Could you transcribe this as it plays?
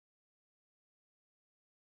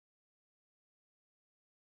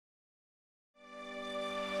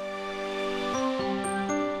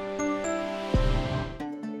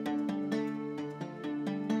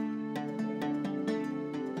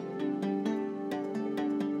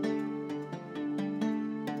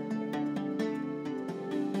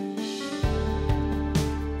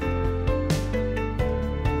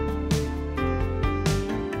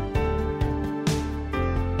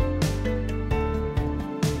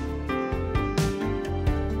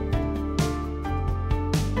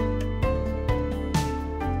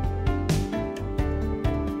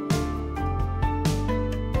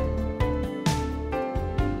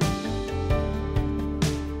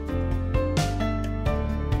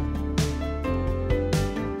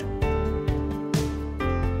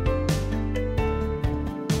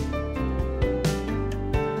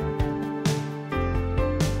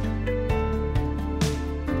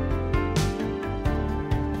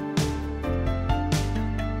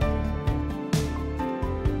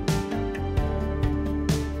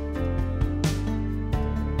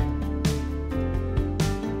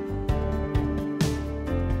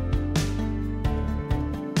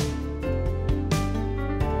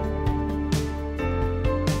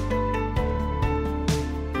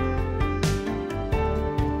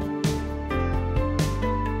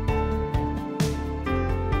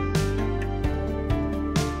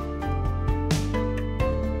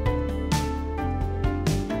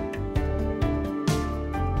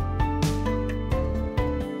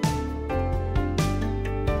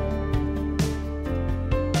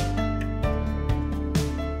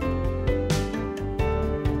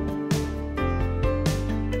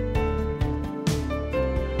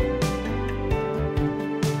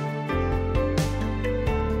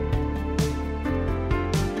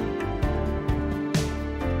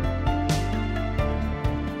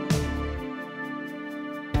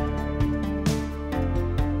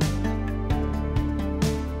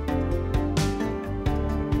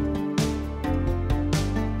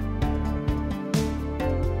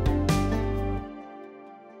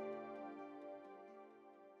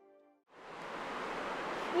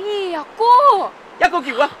යකෝ. යකෝ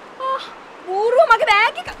කිව්වා. බූරුව මගේ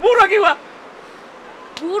බෑග් එක. බූරුව කිව්වා.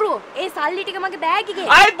 බූරුව ඒ සල්ලි ටික මගේ බෑග් එකේ.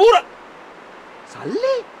 ආයෙත් බූරුව.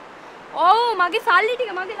 සල්ලි? ඔව් මගේ සල්ලි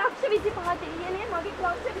ටික මගේ ලක්ෂ 25 තියෙන්නේ මගේ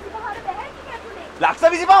ලක්ෂ 25 බෑග් එක ඇතුලේ. ලක්ෂ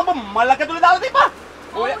 25 උඹ මල්ලක ඇතුලේ දාලා තිබ්බා.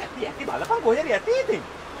 ඔය ඇති බලපන් කොහෙද යටි ඉතින්.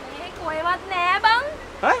 මේ කොහෙවත් නෑ බං.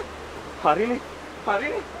 ඈ? හරිනේ.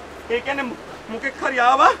 හරිනේ. ඒ කියන්නේ මොකෙක් හරි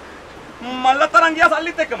ආවා මල්ල තරන් ගියා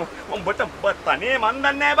සල්ලිත් එක්කම. උඹට තනේ මන්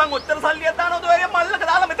දන්නේ නෑ බං ඔච්චර සල්ලියක් දානවද ඔය මල්ලක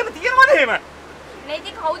දාලා මෙතන තියෙනවද එහෙම? නේ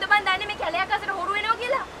ඉතින් කවුද බං දන්නේ මේ කැලයක් අතර හොරු වෙනවා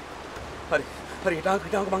කියලා? හරි. හරි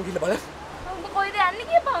හිටාංක මං ගිහලා බලන්න. උඹ කොහෙද යන්නේ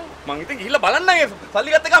කියපන්. මං ඉතින් ගිහලා බලන්න ඒ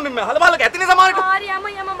සල්ලි ගත්ත එක මේ හල බහලක ඇතිනේ සමහරට. හරි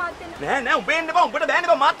යම මාත් එන්න. නෑ උඹ එන්න බං උඹට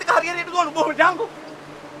බෑනේ බං මාත් එක්ක හරියට දුවන්න උඹ ජාංකෝ.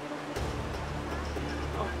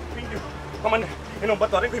 කමන්න එන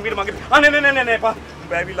උඹත් වරෙන් කිමිර මගේ නෑ පා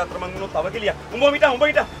උඹ ඇවිල්ලා අතර මං උනොත් තව කෙලියක් උඹ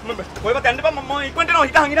හිට කොහෙවත් යන්න බං මම ඉක්මනට එනවා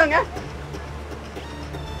හිටන් ඈ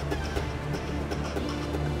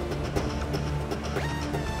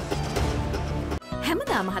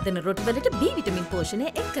හැමදාම හදන රොටි වලට B විටමින් පෝෂණය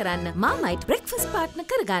එක් කරන්න මාමයිට් බ්‍රෙක්ෆාස්ට් පාර්ට්නර්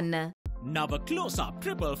කරගන්න. නව close up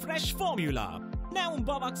triple fresh formula. නැවුම්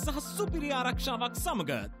බවක් සහ සුපිරි ආරක්ෂාවක්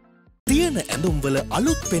සමග තියෙන ඇඳුම්වල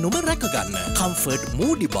අලුත් පෙනුම රැකගන්න. කම්ෆර්ට්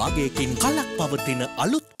මූඩි භාගයකින් කලක් පවතින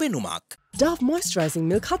අලුත් පෙනුමක්. Dove Moisturising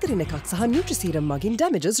Milk 4 එකක් සහ Nutriserum මගින්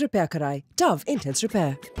damages repair කරයි. Dove Intense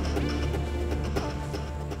Repair.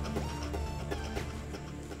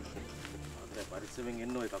 පරිස්සමෙන්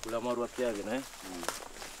එන්න ඔය කකුල අමාරුවක් තියාගෙන ඈ.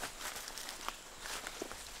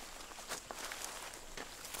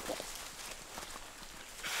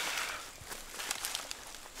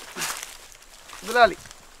 දුලාලි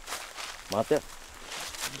මාතේ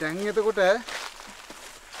දැන් එතකොට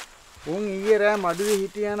උන් ඊයේ රෑ මඩුවේ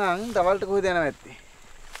හිටියා නම් දවල්ට කොහෙද යනවා ඇත්තේ?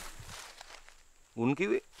 උන්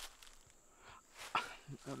කිව්වේ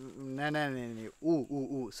නෑ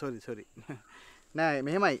ඌ sorry නෑ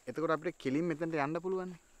මෙහෙමයි. එතකොට අපිට කෙලින් මෙතනට යන්න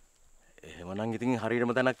පුළුවන්. එහෙමනම් ඉතින්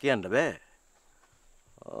හරියටම තැනක් කියන්න බෑ.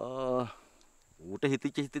 ඌට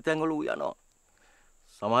හිතිච්ච තැන්වල ඌ යනවා.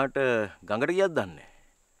 සමහරට ගඟට ගියත් දන්නේ.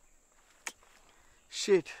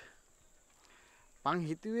 shit. මං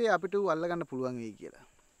හිතුවේ අපිට ඌ අල්ලගන්න පුළුවන් වෙයි කියලා.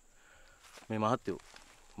 මේ මහත්තයෝ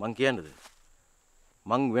මං කියන්නද?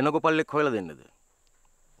 මං වෙන ගොපල්ලෙක් හොයලා දෙන්නද?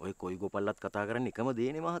 ඔය කොයි ගොපල්ලත් කතා කරන්නේ එකම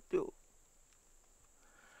දේනේ මහත්තයෝ.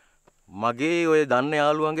 මගේ ඔය දන්න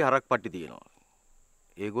යාළුවන්ගේ හරක් පට්ටි තියෙනවා.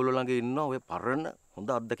 ඒගොල්ලෝ ළඟ ඉන්න ඔය පරණ හොඳ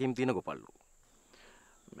අත්දැකීම් තියෙන ගොපල්ලෝ.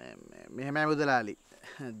 මෙහෙමයි මුදලාලි.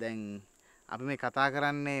 දැන් අපි මේ කතා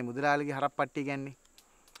කරන්නේ මුදලාලිගේ හරක් පට්ටිය ගැන්නේ.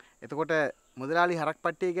 එතකොට මුදලාලි හරක්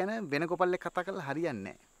පට්ටිය ගැන වෙන ගොපල්ලෙක් කතා කරලා හරියන්නේ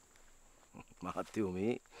නැහැ. මහත්තයෝ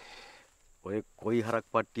මේ ඔය කොයි හරක්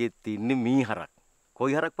පට්ටියේ තින්නේ මී හරක්.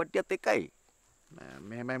 කොයි හරක් පට්ටියත් එකයි.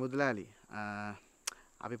 මෙහෙමයි මුදලාලි.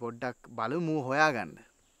 අපි පොඩ්ඩක් බලමු හොයාගන්න.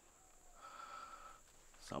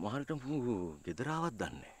 සමහරට මූ ගෙදර ආවත්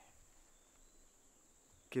දන්නේ.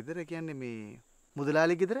 ගෙදර කියන්නේ මේ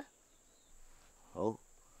මුදලාලි ගෙදර? ඔව්.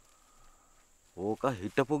 ඕක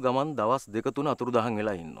හිටපු ගමන් දවස් 2-3 අතුරුදහන්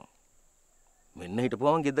වෙලා ඉන්නවා. මෙන්න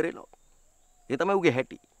හිටපුවම ගෙදර එනවා. ඒ තමයි උගේ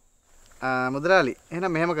හැටි. මුදලාලි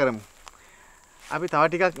එහෙනම් මෙහෙම කරමු. අපි තව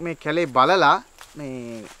ටිකක් මේ කැලේ බලලා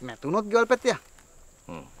මේ නැතුනොත් ගෙවල් පැත්තේ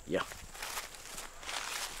යා.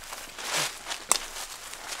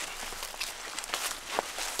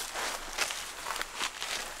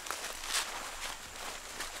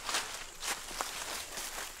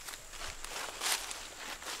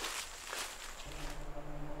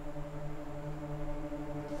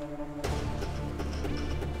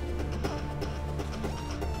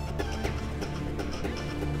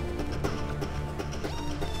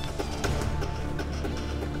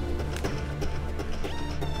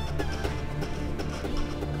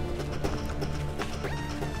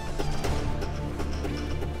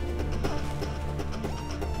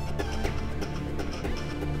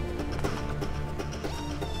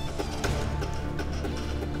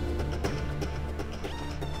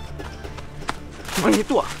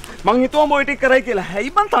 මං හිතුවා මොයි ටික කරයි කියලා. හැයි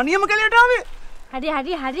මං තනියම කැලේට ආවේ.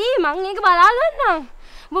 හරි මං ඒක බලා ගන්නම්.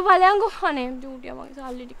 ඔබ බලයන්කෝ අනේ ඩියුටිය මගේ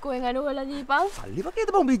සල්ලි ටික කොහෙන් හරි හොයලා දීපන්. සල්ලි වගේද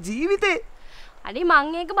බං මේ ජීවිතේ. හරි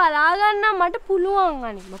මං ඒක බලා ගන්නම් මට පුළුවන්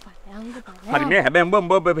අනේ ඔබ බලයන්කෝ. හරි මේ හැබැයි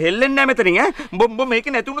උඹ හෙල්ලෙන්නේ නැහැ මෙතනින් ඈ. උඹ මේක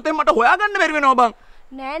නැති වුණොත් මට හොයාගන්න බැරි වෙනවා බං.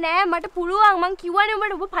 නෑ මට පුළුවන් මං කිව්වනේ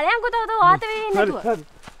උඹට ඔබ බලයන්කෝ තව වාත වෙන්නේ නැතුව.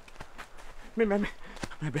 මේ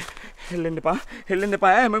හෙල්ලෙන්න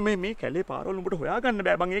එපා ඈ මේ කැලේ පාරවල උඹට හොයාගන්න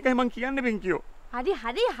බෑ බං. ඒකයි මං කියන්නේ බෙන්කියෝ.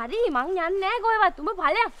 හරි මං යන්නේ නෑ කොහෙවත්. උඹ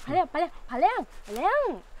බලයන්.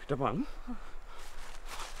 හිටපන්.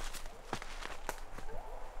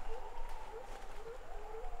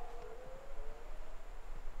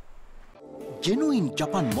 genuine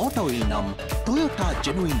Japan motor oil නම් Toyota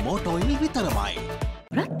genuine motor oil විතරමයි.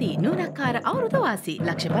 රත්ති නුනක්කාර අවුරුදු වාසී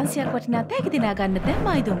ලක්ෂ 500ක් වටිනා තෑගි දිනා ගන්න දැන්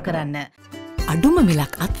ආයුධම් කරන්න. අඩුම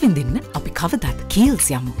මිලක් අත්විඳින්න අපි කවදත් කීල්ස්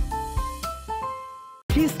යමු.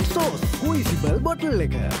 Kist sauce squeezable bottle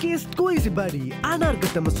එක. Kist squeezy buddy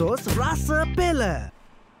අනර්ගතම sauce රස පෙළ.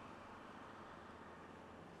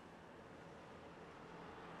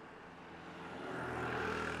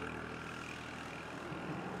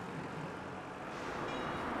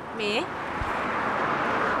 මේ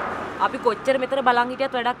අපි කොච්චර මෙතන බලන්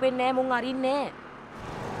හිටියත් වැඩක් වෙන්නේ නැහැ මුන් අරින්නේ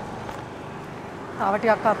නැහැ. තව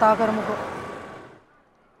ටිකක් කතා කරමුකෝ.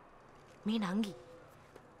 මේ නංගි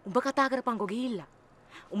උඹ කතා කරපන්කෝ ගිහිල්ලා.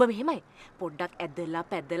 උඹ මෙහෙමයි පොඩ්ඩක් ඇද්දලා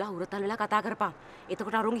පැද්දලා හුරතල් වෙලා කතා කරපන්.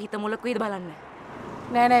 එතකොට අරුන්ගේ හිත මොලක් වේද බලන්න.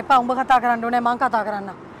 නෑ නෑ එපා උඹ කතා කරන්න ඕනේ මං කතා කරන්න.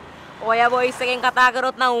 ඔය වොයිස් එකෙන් කතා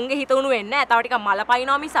කරොත් නම් උන්ගේ හිත උණු වෙන්නේ නැහැ. තව ටිකක් මල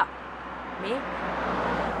පයින්නවා මිස. මේ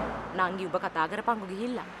නංගි උඹ කතා කරපන්කෝ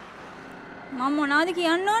ගිහිල්ලා. මම මොනවද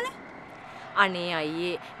කියන්න ඕනේ? අනේ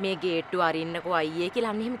අයියේ මේ ගේට්ටුව අරින්නකෝ අයියේ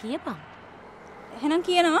කියලා අන්න එහෙම කියපන්. එහෙනම්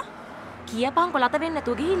කියනවා. කියපන්කෝ ලත වෙන්නේ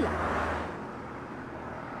නැතුව ගිහිල්ලා.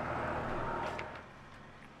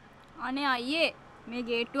 අනේ අයියේ මේ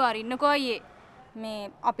ගේට්ටුව අරින්නකෝ අයියේ. මේ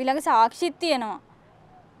අපි ළඟ සාක්ෂිත් තියෙනවා.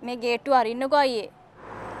 මේ ගේට්ටුව අරින්නකෝ අයියේ.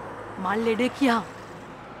 මල් ලෙඩෙක් කියා.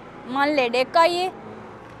 මල් ලෙඩෙක් අයියේ.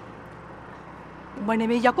 උඹ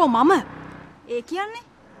නෙමෙයි යකෝ මම. ඒ කියන්නේ?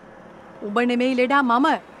 උඹ නෙමෙයි ලෙඩා මම.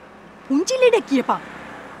 පුංචි ලෙඩෙක් කියපන්.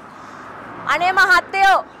 අනේ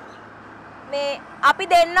මහත්තයෝ මේ අපි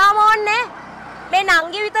දෙන්නම ඕනේ. මේ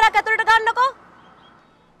නංගි විතරක් ඇතුළට ගන්නකෝ.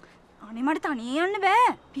 අනේ මට තනියෙන් යන්න බෑ.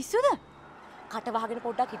 පිස්සුද? කට වහගෙන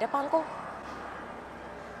පොඩ්ඩක් හිටපන්කෝ.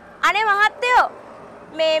 අනේ මහත්තයෝ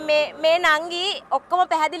මේ නංගි ඔක්කොම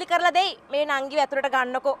පැහැදිලි කරලා දෙයි. මේ නංගිව ඇතුළට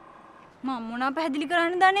ගන්නකෝ. මම මොනවා පැහැදිලි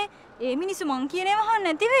කරන්න දන්නේ? ඒ මිනිස්සු මං කියන ඒවා අහන්න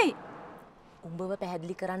නැති වෙයි. උඹව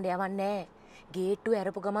පැහැදිලි කරන්න යවන්නේ නැහැ. ගේට්ටුව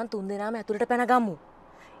ඇරපු ගමන් තුන් දෙනාම ඇතුළට පැනගමු.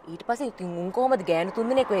 ඊට පස්සේ ඉතින් උන් කොහමද ගෑනු තුන්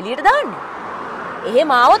දෙනෙක්ව එළියට දාන්නේ? එහෙම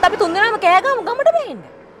ආවොත් අපි තුන් දෙනාම කෑ ගමු ගමට බෙහෙන්න.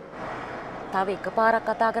 තව එකපාරක්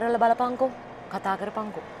කතා කරලා බලපන්කෝ. කතා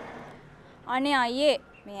කරපන්කෝ. අනේ අයියේ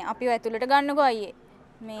මේ අපිව ඇතුළට ගන්නකෝ අයියේ.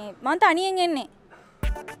 මේ මං තනියෙන් එන්නේ.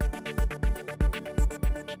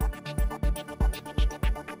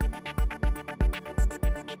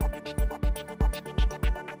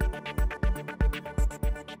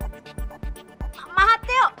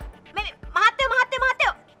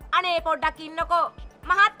 පොඩ්ඩක් ඉන්නකෝ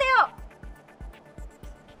මහත්තයෝ.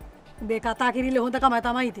 උඹේ කතා කිරිල්ල හොඳකම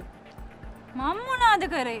තමයි ඉතින්. මම මොනවද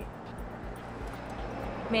කරේ?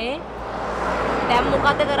 මේ දැන්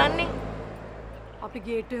මොකද කරන්නේ? අපි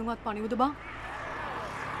ගේට්ටුවෙන්වත් පණිවුද බං?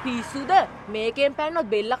 පිස්සුද? මේකෙන් පැන්නොත්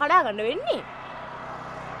බෙල්ල කඩා ගන්න වෙන්නේ.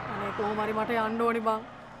 අනේ කොහොම හරි මට යන්න ඕනි බං.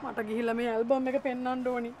 මට ගිහිල්ලා මේ ඇල්බම් එක පෙන්වන්න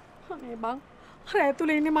ඕනි. අනේ බං. අර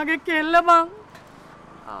ඇතුලේ ඉන්නේ මගේ කෙල්ල බං.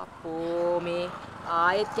 අපෝ මේ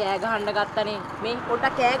ආයෙත් කෑ ගහන්න ගත්තනේ. මේ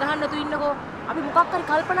පොඩ්ඩක් කෑ ගහන්න තු ඉන්නකෝ. අපි මොකක් හරි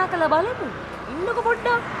කල්පනා කරලා බලමු. ඉන්නකෝ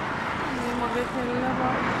පොඩ්ඩක්. මේ මගේ කෙල්ල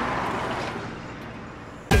බං.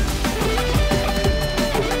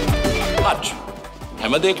 අච්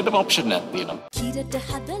හැම දෙයකටම ඔප්ෂන් එකක් තියෙනවා. කිරට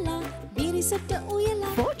හදලා බිරිසට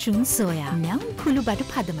උයලා ෆෝචුන් සෝයා නම් කුළු බඩු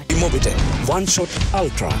පදමට. Immobile One Shot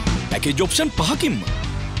Ultra package option 5කින්ම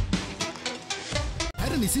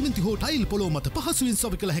සිමෙන්ති හෝ ටයිල් පොළොව මත පහසුවෙන්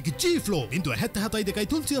සවි කළ හැකි G-Flow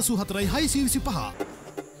 0.77.384.625.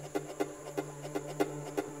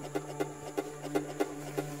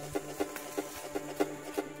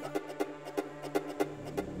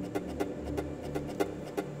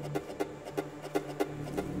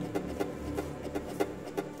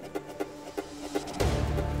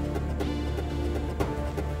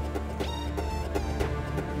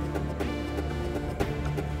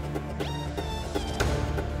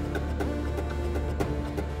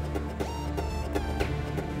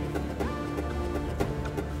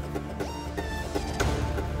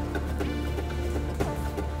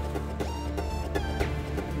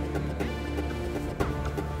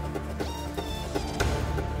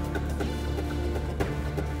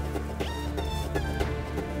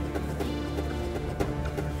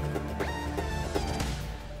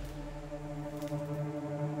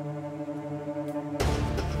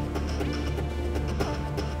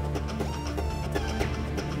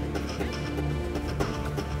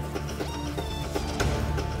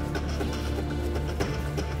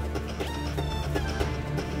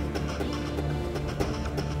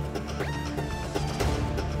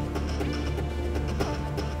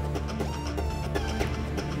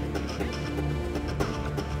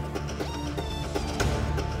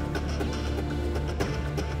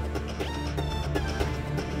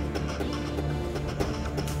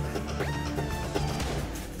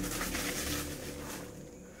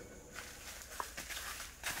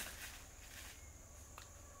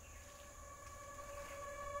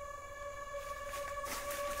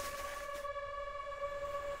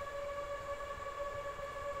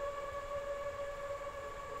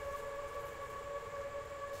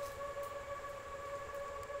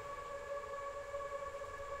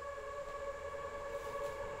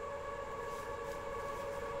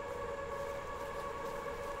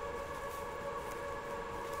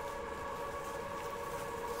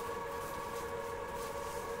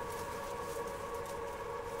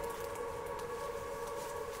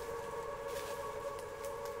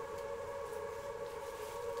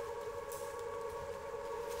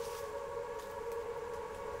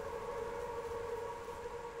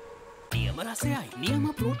 නියම රසයයි නියම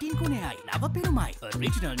ප්‍රෝටීන් ගුණයයි නව පෙනුමයි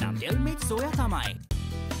ඔරිජිනල් නම් ඩෙල්මේට් සෝයා තමයි.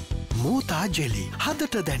 මෝතා ජෙලි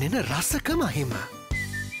හදට දැනෙන රසක මහිම.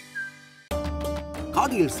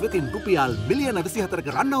 කාගෙල්ස් වෙතින් රුපියල් මිලියන 24ක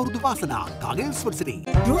රන් අවුරුදු වාසනා. කාගෙල්ස් වර්සිටි.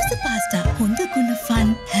 රෝස පාස්ටා හොඳ ගුණ ෆන්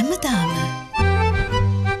හැමදාම.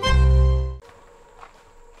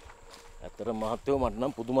 ඇත්තට මහත්තයෝ මට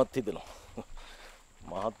නම් පුදුමත් හිතෙනවා.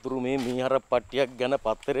 මහත්තුරු මේ මීහර පට්ටියක් ගැන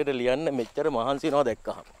පත්තරේට ලියන්න මෙච්චර මහන්සි වෙනවා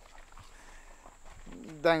දැක්කහම.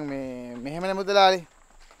 දැන් මෙහෙමනේ මුදලාලි.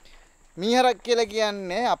 මීහරක් කියලා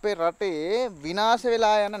කියන්නේ අපේ රටේ විනාශ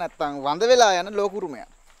වෙලා යන නැත්තම් වඳ වෙලා යන ලෝකුරුමයක්.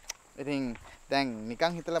 ඉතින් දැන්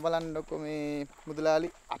නිකන් හිතලා බලන්නකො මේ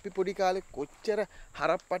මුදලාලි අපි පොඩි කාලේ කොච්චර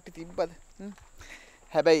හරප්පට්ටි තිබ්බද?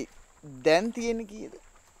 හැබැයි දැන් තියෙන්නේ කීයද?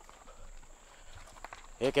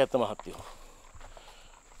 ඒක ඇත්ත මහත්තයෝ.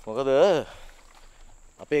 මොකද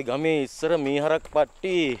අපේ ගමේ ඉස්සර මීහරක්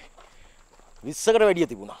පට්ටි 20කට වැඩිය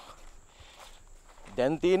තිබුණා.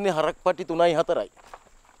 දැන් තියෙන්නේ හරක් පට්ටි 3යි 4යි.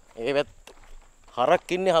 ඒවත්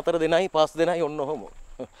හරක් ඉන්නේ 4 දෙනයි 5 දෙනයි ඔන්න ඔහොම.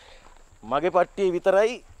 මගේ පට්ටියේ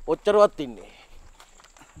විතරයි ඔච්චරවත් ඉන්නේ.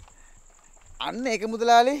 අන්න ඒක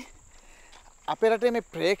මුදලාලි අපේ රටේ මේ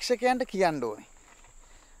ප්‍රේක්ෂකයන්ට කියන්න ඕනේ.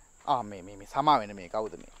 මේ සමා වෙන මේ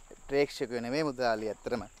කවුද මේ? ප්‍රේක්ෂකයෝ නෙමෙයි මුදලාලි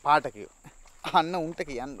ඇත්තටම පාඨකයෝ. අන්න උන්ට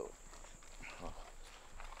කියන්න ඕනේ.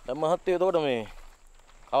 දැන් මහත්තයෝ එතකොට මේ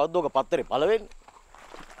කවද්ද ඔක පත්තරේ පළ වෙන්නේ?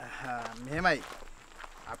 මෙහෙමයි.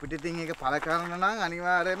 අපිට ඉතින් ඒක පළ කරන්න නම්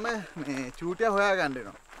අනිවාර්යයෙන්ම මේ චූටිය හොයාගන්න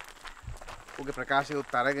වෙනවා. ඔගේ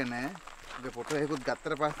ප්‍රකාශයත් අරගෙන ඔගේ ෆොටෝ එකකුත්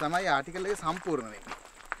ගත්තට පස්සේ තමයි ආටිකල් එක සම්පූර්ණ වෙන්නේ.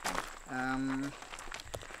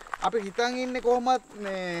 අපි හිතන් ඉන්නේ කොහොමත්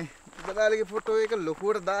මේ උදලාලිගේ ෆොටෝ එක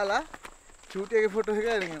ලොකුවට දාලා චූටියගේ ෆොටෝ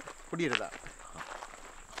එක පොඩියට දාලා.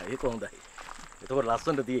 ඒක හොඳයි. එතකොට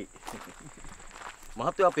ලස්සනට තියෙයි.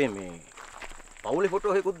 මහත්තයෝ අපේ මේ පවුලේ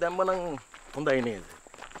ෆොටෝ එකකුත් දැම්මනම් හොඳයි නේද?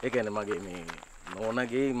 ඒ කියන්නේ මගේ මේ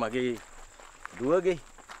නෝනගේ මගේ දුවගේ.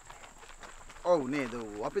 ඔව් නේද?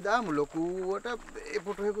 අපි දාමු ලොකුවට ඒ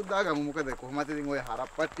ෆොටෝ එකකුත් දාගමු. මොකද කොහොමද ඉතින් ඔය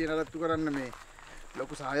හරප්පට්ටිය නඩත්තු කරන්න මේ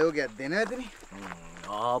ලොකු සහයෝගයක් දෙන්න ඇතිනේ.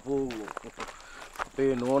 ආපෝ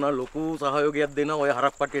අපේ නෝනා ලොකු සහයෝගයක් දෙනවා ඔය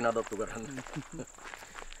හරප්පට්ටිය නඩත්තු කරන්න.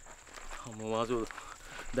 අම්මාසු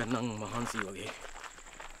දැන් නම් මහන්සි වගේ.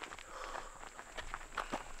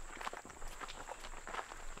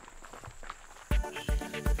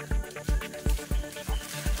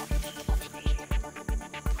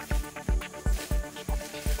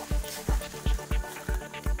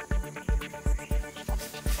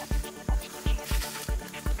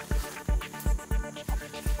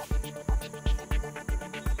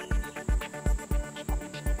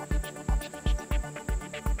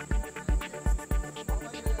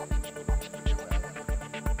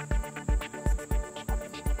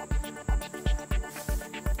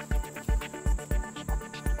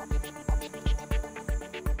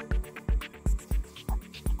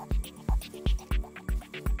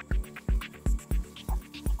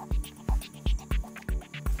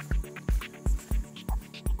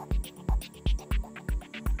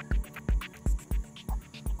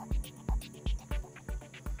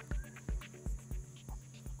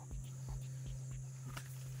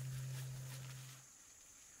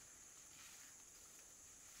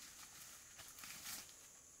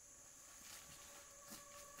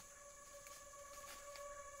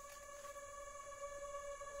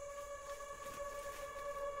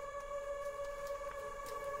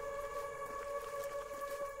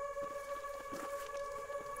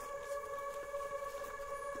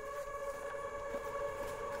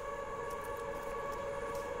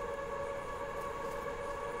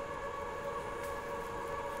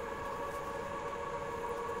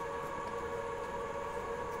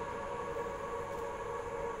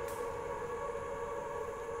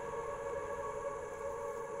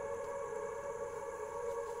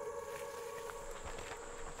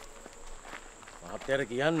 මහත්තයාට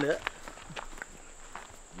කියන්න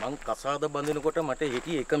මං කසාද බඳිනකොට මට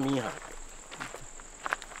හිටියේ එක මීහරක්.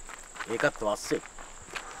 ඒකත් වස්සේ.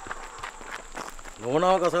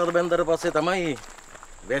 නෝනාව කසාද බැන්දට පස්සේ තමයි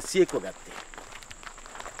වැස්සියෙක්ව ගත්තේ.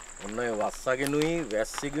 ඔන්න ඔය වස්සගෙනුයි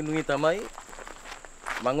වැස්සිගෙනුයි තමයි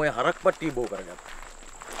මං ඔය හරක් පට්ටිය බෝ කරගත්තා.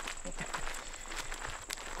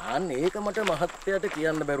 අන්න ඒක මට මහත්තයාට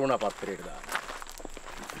කියන්න බැරුණා පත්තරේට දාන්න.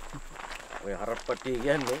 ඔය හරක් පට්ටිය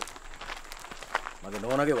කියන්නේ මගේ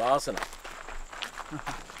නෝනාගේ වාසනාව.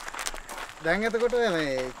 දැන් එතකොට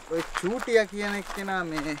මේ ඔය චූටියා කියන එක්කෙනා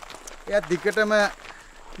මේ එයා දිගටම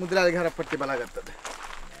මුදලාලිගේ හරප්පට්ටිය බලාගත්තද?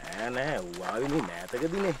 නෑ ඌ ආවිනේ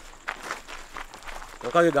මෑතකදීනේ.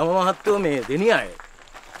 ඔකගේ ගම මහත්තයෝ මේ දෙනියායේ.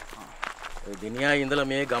 ඔය දෙනියායේ ඉඳලා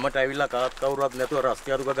මේ ගමට ඇවිල්ලා කාත් කවුරුවත් නැතුව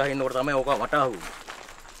රස්තියාදුක ගහින්නකොට තමයි ඔක වටහුනේ.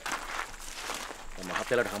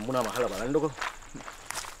 මහත්තයාලට හම්බුණාම අහලා බලන්නකෝ.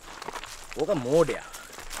 ඕක මෝඩයා.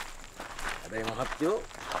 හැබැයි මහත්තයෝ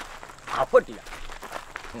කපටියා.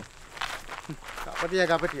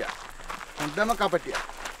 කපටියා. හොඳම කපටියා.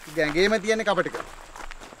 ගැඟේම තියෙන කපටිකම.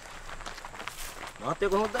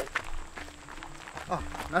 මහත්තයෝ කොහොමද?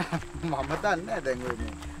 මම දන්නේ නැහැ දැන් ඔය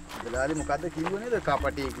මේ දලාලි මොකද්ද කිව්ව නේද?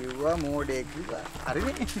 කපටි කිව්වා, මෝඩේ කිව්වා.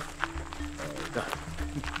 හරිනේ.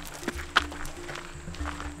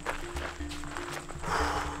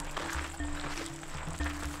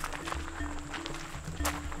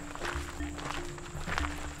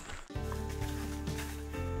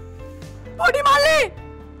 පොඩි මල්ලි!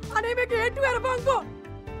 අනේ මේ ගේට්ටුව අරපන්කෝ.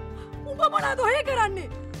 උඹ මොනවද ඔහෙ කරන්නේ?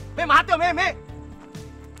 මේ මහත්තයෝ මේ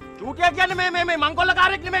චූටියා කියන්නේ මේ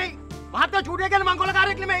මංකොල්ලකාරයෙක් නෙමෙයි. මහත්තයෝ චූටියා කියන්නේ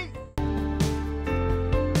මංකොල්ලකාරයෙක් නෙමෙයි.